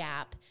leads a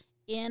gap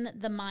in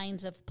the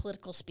minds of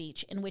political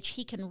speech in which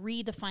he can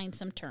redefine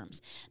some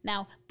terms.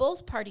 Now,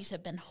 both parties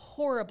have been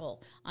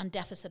horrible on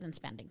deficit and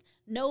spending.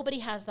 Nobody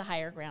has the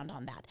higher ground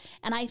on that.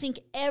 And I think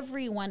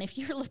everyone, if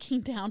you're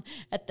looking down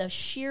at the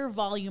sheer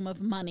volume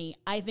of money,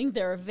 I think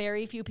there are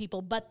very few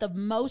people, but the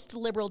most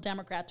liberal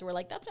Democrats who are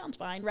like, that sounds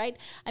fine, right?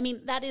 I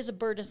mean, that is a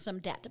burdensome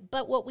debt.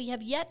 But what we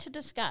have yet to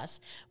discuss,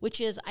 which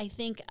is, I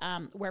think,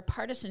 where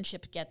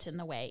partisanship gets in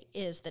the way,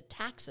 is that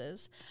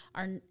taxes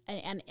are,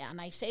 and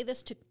I say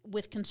this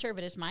with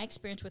conservatives, my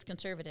experience with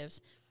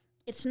conservatives,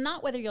 it's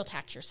not whether you'll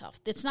tax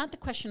yourself. It's not the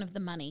question of the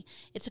money.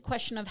 It's a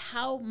question of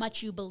how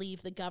much you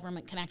believe the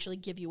government can actually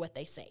give you what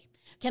they say.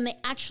 Can they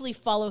actually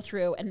follow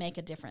through and make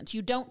a difference?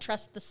 You don't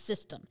trust the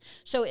system.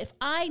 So if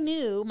I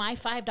knew my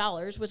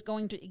 $5 was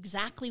going to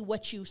exactly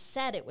what you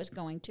said it was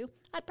going to,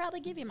 I'd probably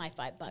give you my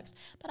 $5,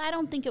 but I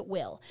don't think it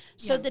will.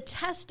 So the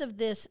test of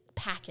this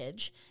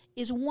package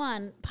is,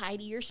 one,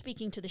 Heidi, you're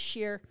speaking to the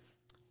sheer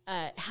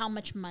how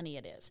much money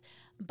it is.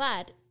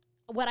 But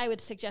what I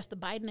would suggest the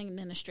Biden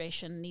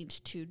administration needs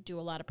to do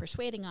a lot of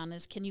persuading on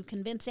is, can you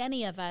convince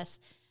any of us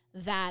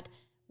that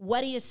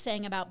what he is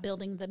saying about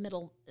building the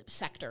middle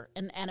sector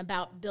and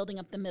about building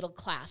up the middle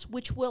class,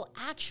 which will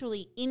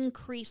actually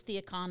increase the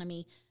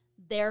economy,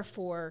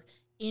 therefore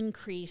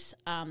increase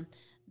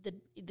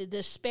the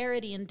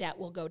disparity in debt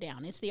will go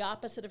down. It's the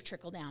opposite of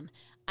trickle down.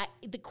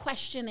 The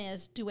question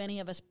is, do any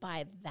of us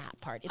buy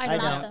that part? It's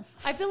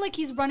I feel like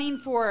he's running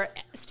for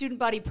student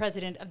body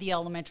president of the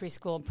elementary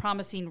school,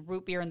 promising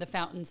root beer in the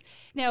fountains.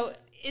 Now,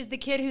 is the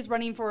kid who's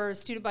running for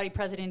student body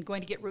president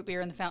going to get root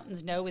beer in the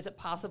fountains? No. Is it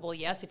possible?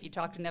 Yes. If you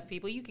talk to enough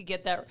people, you could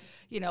get that,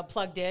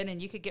 plugged in,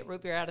 and you could get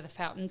root beer out of the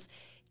fountains.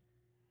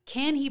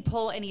 Can he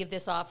pull any of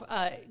this off?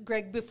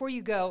 Greg, before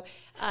you go,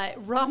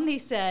 Romney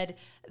said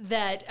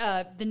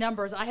that the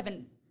numbers, I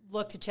haven't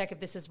looked to check if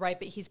this is right,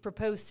 but he's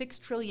proposed $6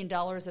 trillion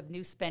of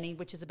new spending,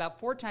 which is about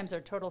 4 times our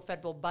total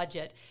federal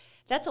budget.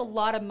 That's a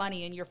lot of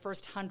money in your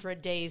first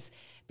 100 days,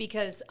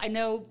 because I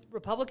know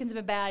Republicans have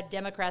been bad,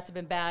 Democrats have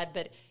been bad,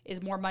 but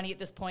is more money at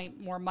this point,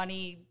 more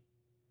money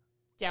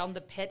down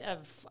the pit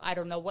of, I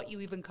don't know what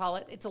you even call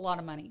it. It's a lot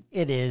of money.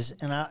 It is,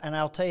 and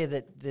I'll tell you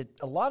that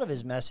a lot of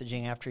his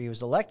messaging after he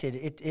was elected,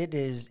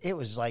 it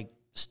was like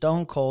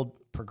stone cold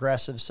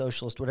progressive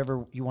socialist,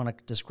 whatever you want to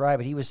describe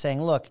it. He was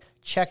saying, look,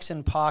 checks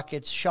in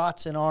pockets,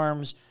 shots in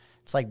arms.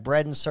 It's like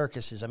bread and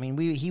circuses. I mean,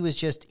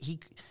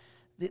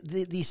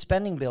 these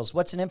spending bills.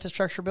 What's an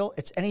infrastructure bill?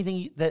 It's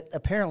anything that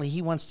apparently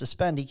he wants to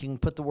spend. He can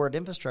put the word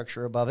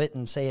infrastructure above it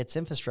and say it's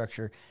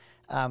infrastructure.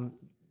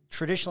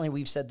 Traditionally,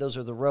 we've said those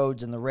are the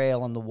roads and the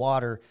rail and the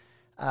water,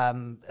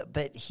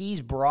 but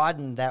he's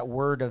broadened that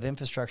word of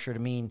infrastructure to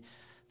mean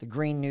the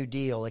Green New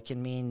Deal. It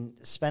can mean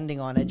spending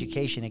on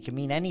education. It can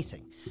mean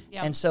anything.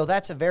 Yeah. And so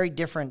that's a very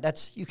different,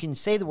 you can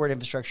say the word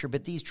infrastructure,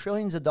 but these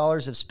trillions of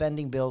dollars of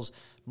spending bills,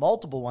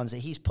 multiple ones that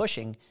he's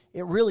pushing,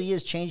 it really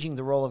is changing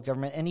the role of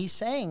government. And he's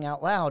saying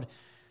out loud,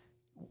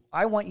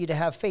 I want you to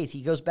have faith.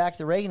 He goes back to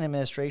the Reagan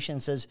administration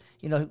and says,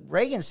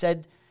 Reagan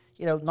said,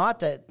 not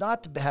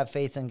to have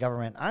faith in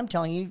government. I'm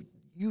telling you,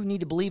 you need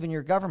to believe in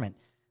your government.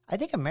 I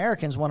think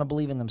Americans want to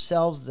believe in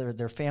themselves,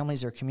 their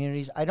families, their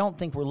communities. I don't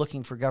think we're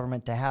looking for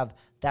government to have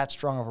that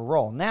strong of a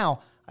role.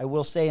 Now, I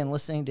will say, in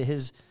listening to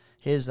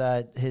his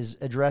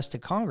address to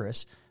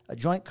Congress, a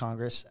joint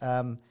Congress,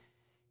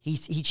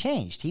 he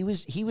changed. He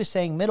was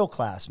saying middle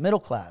class.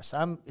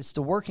 It's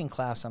the working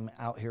class I'm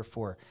out here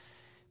for.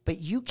 But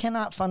you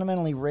cannot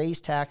fundamentally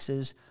raise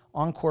taxes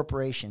on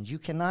corporations. You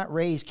cannot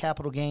raise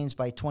capital gains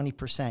by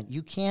 20%.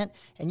 You can't,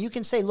 and you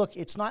can say, look,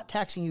 it's not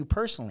taxing you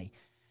personally.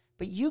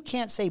 But you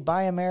can't say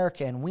buy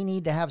America and we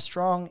need to have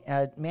strong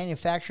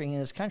manufacturing in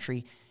this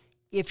country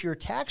if your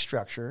tax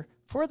structure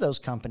for those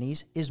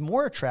companies is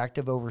more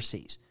attractive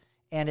overseas.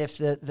 And if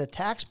the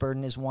tax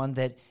burden is one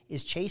that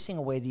is chasing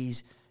away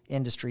these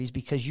industries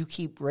because you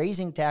keep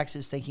raising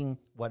taxes thinking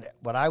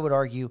what I would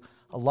argue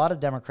a lot of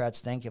Democrats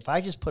think, if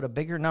I just put a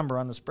bigger number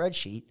on the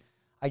spreadsheet,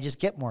 I just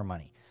get more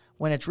money.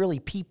 When it's really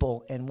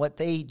people and what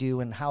they do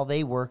and how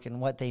they work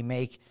and what they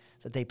make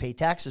that they pay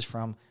taxes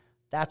from,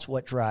 that's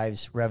what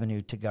drives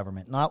revenue to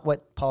government, not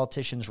what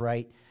politicians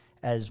write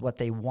as what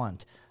they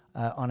want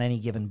on any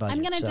given budget.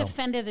 I'm going to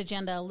defend his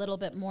agenda a little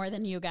bit more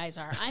than you guys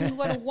are. I'm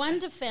going to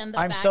defend the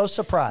fact I'm so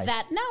surprised.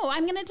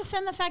 I'm going to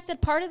defend the fact that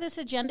part of this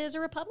agenda is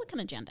a Republican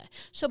agenda.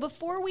 So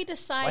before we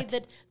decide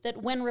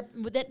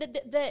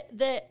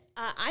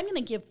I'm going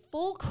to give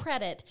full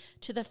credit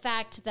to the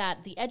fact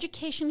that the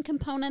education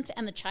components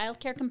and the child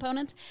care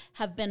components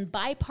have been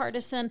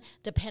bipartisan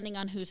depending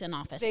on who's in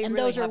office. And really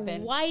those are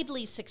been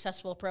widely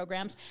successful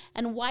programs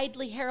and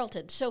widely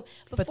heralded. So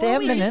but they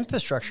haven't been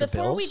infrastructure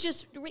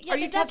bills. Are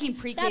you talking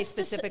pre-K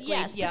specifically?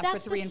 Yes, yeah, but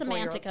that's for 3 the and 4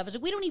 semantic year olds. of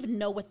it. We don't even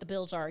know what the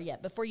bills are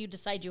yet before you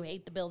decide you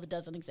hate the bill that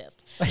doesn't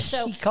exist.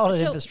 So he called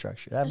it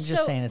infrastructure. I'm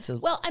just saying it's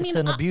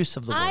an abuse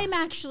of the word. I'm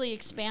actually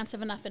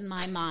expansive enough in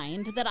my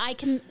mind that I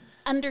can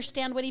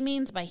understand what he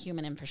means by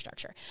human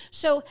infrastructure.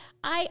 So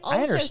I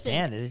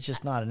understand it. It's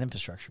just not an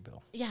infrastructure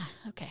bill. Yeah.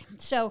 Okay.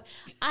 So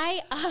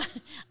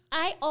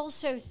I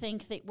also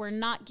think that we're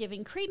not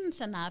giving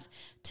credence enough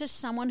to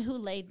someone who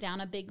laid down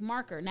a big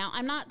marker. Now,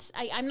 I'm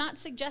not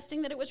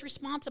suggesting that it was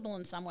responsible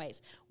in some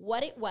ways.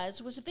 What it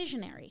was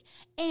visionary,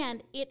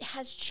 and it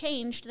has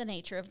changed the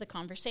nature of the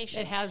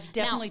conversation. It has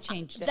definitely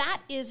changed it.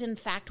 That is, in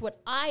fact, what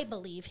I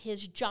believe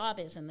his job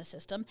is in the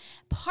system.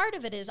 Part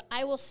of it is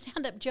I will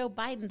stand up Joe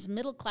Biden's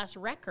middle-class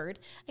record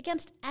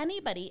against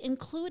anybody,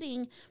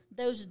 including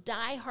those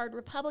die-hard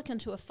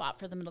Republicans who have fought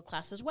for the middle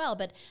class as well.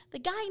 But the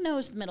guy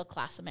knows the middle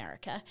class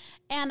America.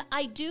 And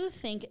I do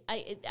think,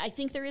 I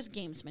think there is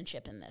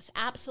gamesmanship in this.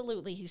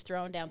 Absolutely, he's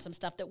throwing down some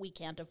stuff that we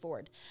can't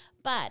afford.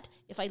 But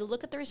if I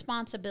look at the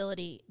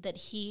responsibility that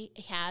he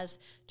has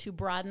to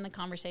broaden the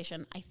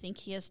conversation, I think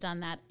he has done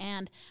that.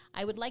 And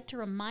I would like to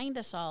remind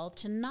us all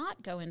to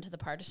not go into the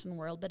partisan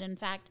world, but in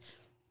fact,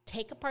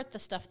 take apart the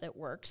stuff that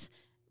works,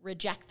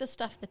 reject the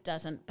stuff that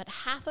doesn't, but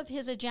half of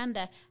his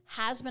agenda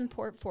has been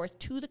poured forth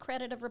to the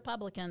credit of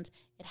Republicans.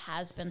 It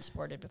has been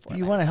supported before.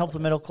 You want to help the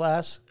middle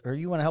class, or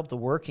you want to help the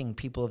working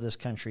people of this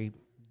country,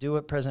 do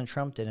what President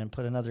Trump did and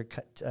put another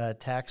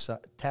tax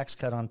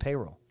cut on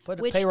payroll. Put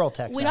a payroll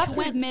tax. We have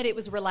to admit it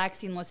was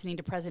relaxing listening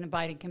to President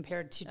Biden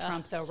compared to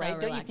Trump, though, right?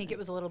 Don't you think it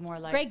was a little more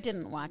like... Greg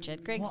didn't watch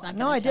it. Greg's not.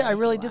 No, I did. I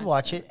really did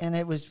watch it, and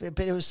it was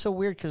so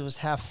weird because it was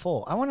half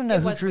full. I want to know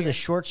who drew the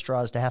short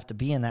straws to have to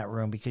be in that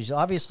room, because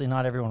obviously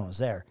not everyone was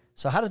there.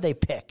 So how did they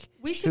pick?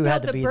 We should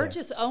note that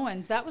Burgess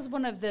Owens, that was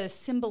one of the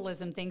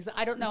symbolism things.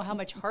 I don't know how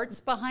much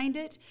heart's behind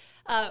it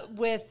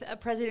with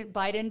President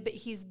Biden, but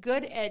he's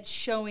good at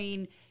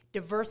showing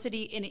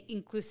diversity and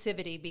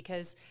inclusivity,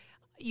 because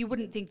you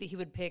wouldn't think that he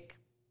would pick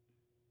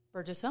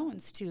Burgess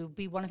Owens to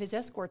be one of his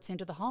escorts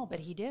into the hall, but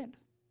he did.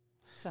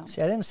 So.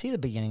 See, I didn't see the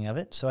beginning of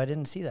it, so I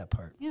didn't see that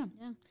part. Yeah.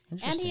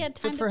 And he had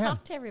time to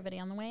talk to everybody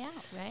on the way out,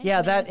 right?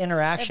 Yeah, that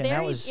interaction,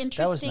 that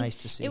was nice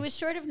to see. It was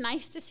sort of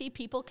nice to see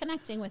people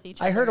connecting with each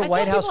other. I heard a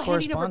White House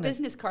correspondent handing over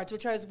business cards,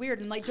 which I was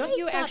weird. And like, don't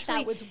you actually?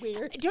 That was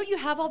weird. Don't you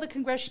have all the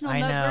congressional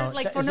numbers?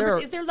 Like phone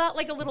numbers? Is there not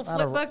like a little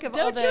flip book of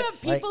all the? Don't you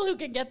have people who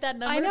can get that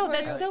number? I know,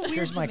 that's so weird.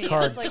 Here's to my me.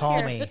 card. Like,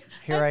 call me.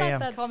 Here I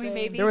am. Call me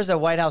maybe. There was a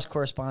White House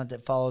correspondent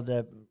that followed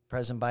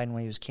President Biden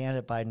when he was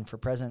candidate Biden for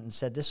president, and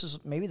said this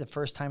was maybe the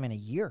first time in a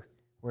year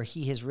where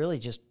he has really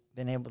just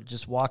been able to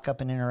just walk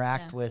up and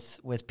interact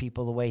with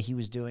people the way he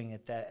was doing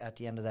at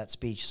the end of that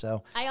speech.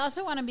 So I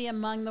also want to be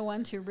among the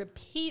ones who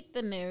repeat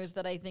the news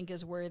that I think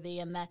is worthy,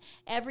 and that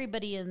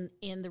everybody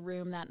in the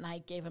room that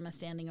night gave him a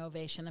standing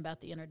ovation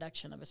about the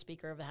introduction of a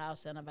Speaker of the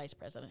House and a Vice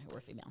President who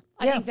were female.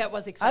 I think that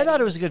was exciting. I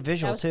thought it was a good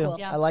visual too. Cool.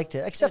 Yeah. I liked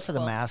it, except for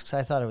the masks.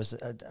 I thought it was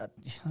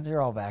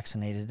they're all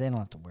vaccinated. They don't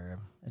have to wear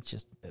them. It's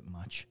just a bit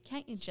much.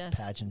 Can't you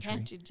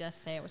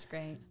just say it was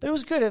great? But it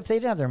was good if they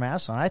didn't have their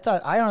masks on.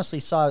 I honestly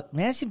saw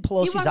Nancy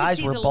Pelosi's wanted to eyes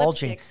see were the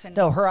bulging. lipsticks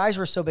No, her eyes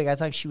were so big. I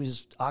thought she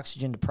was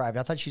oxygen deprived.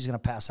 I thought she was going to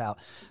pass out.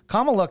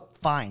 Kamala looked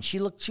fine. She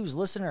was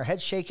listening, her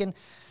head shaking.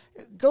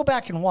 Go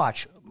back and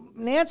watch.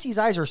 Nancy's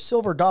eyes are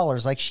silver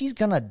dollars. Like she's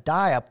going to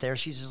die up there.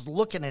 She's just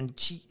looking, and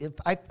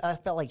I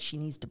felt like she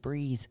needs to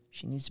breathe.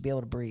 She needs to be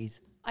able to breathe.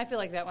 I feel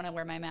like that when I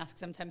wear my mask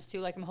sometimes too.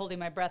 Like I'm holding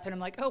my breath and I'm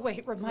like, oh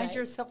wait, remind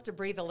yourself to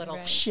breathe a little.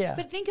 Right. Yeah.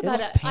 But think about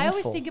it. I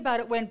always painful. think about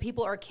it when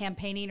people are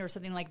campaigning or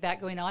something like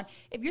that going on.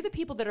 If you're the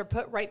people that are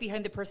put right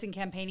behind the person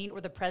campaigning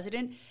or the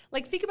president,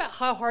 like think about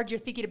how hard you're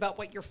thinking about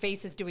what your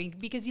face is doing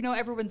because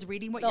everyone's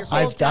reading what your face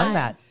I've done does.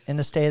 that in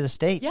the State of the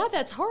State. Yeah,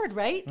 that's hard,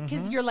 right?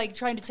 Because you're like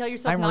trying to tell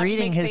yourself I'm not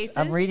reading to make faces.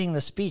 I'm reading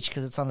the speech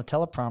because it's on the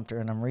teleprompter,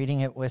 and I'm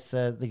reading it with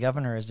the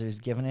governor as he's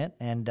giving it,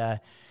 and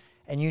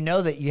you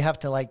know that you have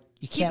to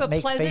you Keep can't a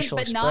make pleasant facial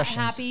but not expressions.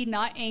 happy,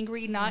 not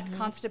angry, not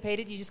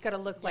constipated. You just got to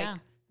look like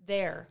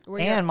there.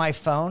 And my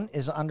phone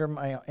is under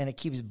and it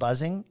keeps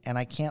buzzing, and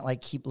I can't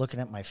keep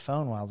looking at my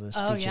phone while the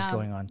speech is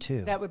going on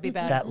too. That would be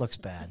bad. That looks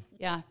bad.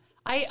 Yeah.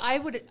 I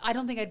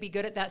don't think I'd be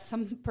good at that.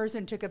 Some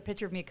person took a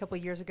picture of me a couple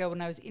of years ago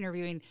when I was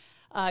interviewing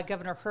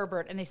Governor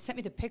Herbert, and they sent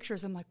me the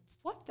pictures. I'm like,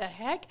 what the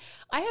heck?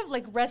 I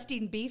have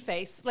resting bee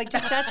face.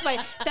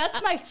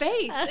 That's my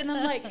face. And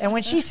I'm like, And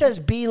when she says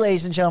bee,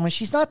 ladies and gentlemen,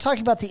 she's not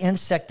talking about the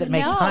insect that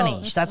makes no.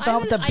 honey. That's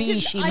not what the bee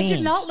she means. I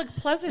did not look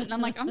pleasant. And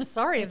I'm like, I'm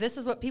sorry if this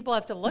is what people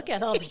have to look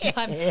at all the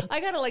time. I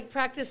got to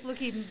practice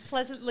looking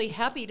pleasantly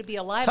happy to be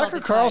alive all the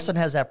Tucker time. Carlson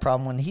has that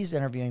problem when he's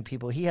interviewing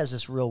people. He has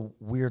this real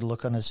weird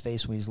look on his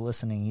face when he's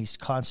listening. He's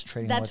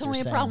concentrating on what That's they're only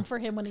a saying. problem for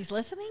him when he's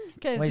listening?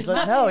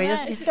 No,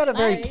 he's got a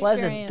very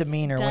pleasant Experience.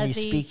 demeanor when Does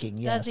he's he? speaking.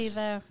 Yes. Does he,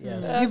 though?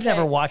 Yes. Okay. You've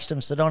never watched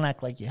him, so don't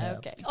act like you have.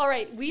 Okay. All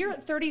right, we are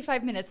at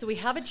 35 minutes, so we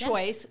have a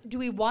choice. Do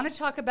we want to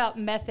talk about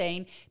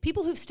methane?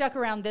 People who've stuck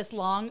around this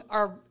long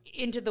are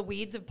into the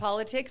weeds of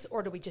politics,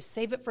 or do we just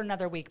save it for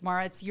another week?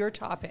 Mara, it's your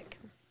topic.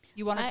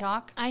 You want to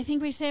talk? I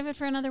think we save it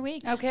for another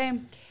week. Okay.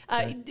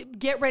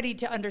 Get ready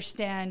to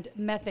understand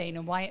methane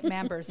and why it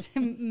matters.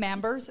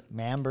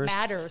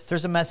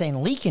 There's a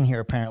methane leak in here,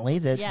 apparently,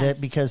 that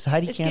because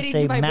Heidi It's can't getting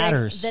say to my brain.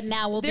 matters. That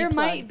now will There be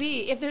might plugged.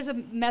 be. If there's a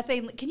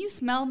methane, can you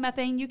smell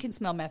methane? You can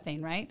smell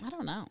methane, right? I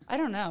don't know. I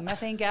don't know.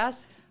 Methane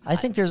gas? I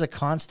think there's a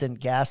constant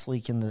gas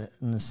leak in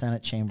the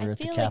Senate chamber I at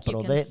the feel like you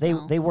Capitol. can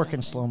smell They work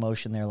in slow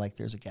motion there, like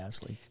there's a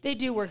gas leak. They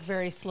do work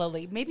very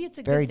slowly. Maybe it's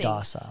a Very good thing.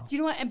 docile. Do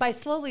you know what? And by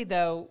slowly,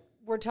 though,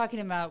 we're talking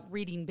about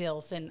reading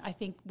bills. And I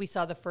think we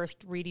saw the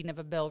first reading of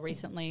a bill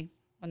recently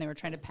when they were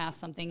trying to pass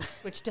something,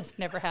 which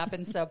doesn't ever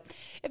happen. So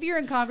if you're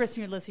in Congress and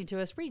you're listening to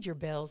us, read your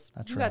bills.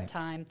 That's you right. got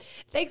time.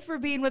 Thanks for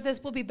being with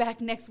us. We'll be back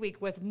next week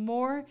with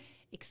more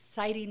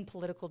exciting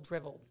political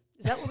drivel.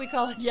 Is that what we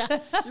call it? Yeah.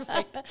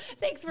 Right.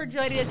 Thanks for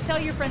joining us. Tell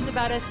your friends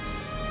about us.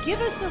 Give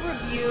us a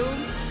review.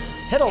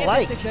 Hit a if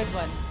like. It's a good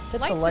one. Hit the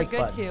Likes like are good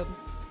button. too.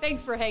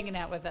 Thanks for hanging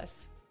out with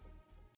us.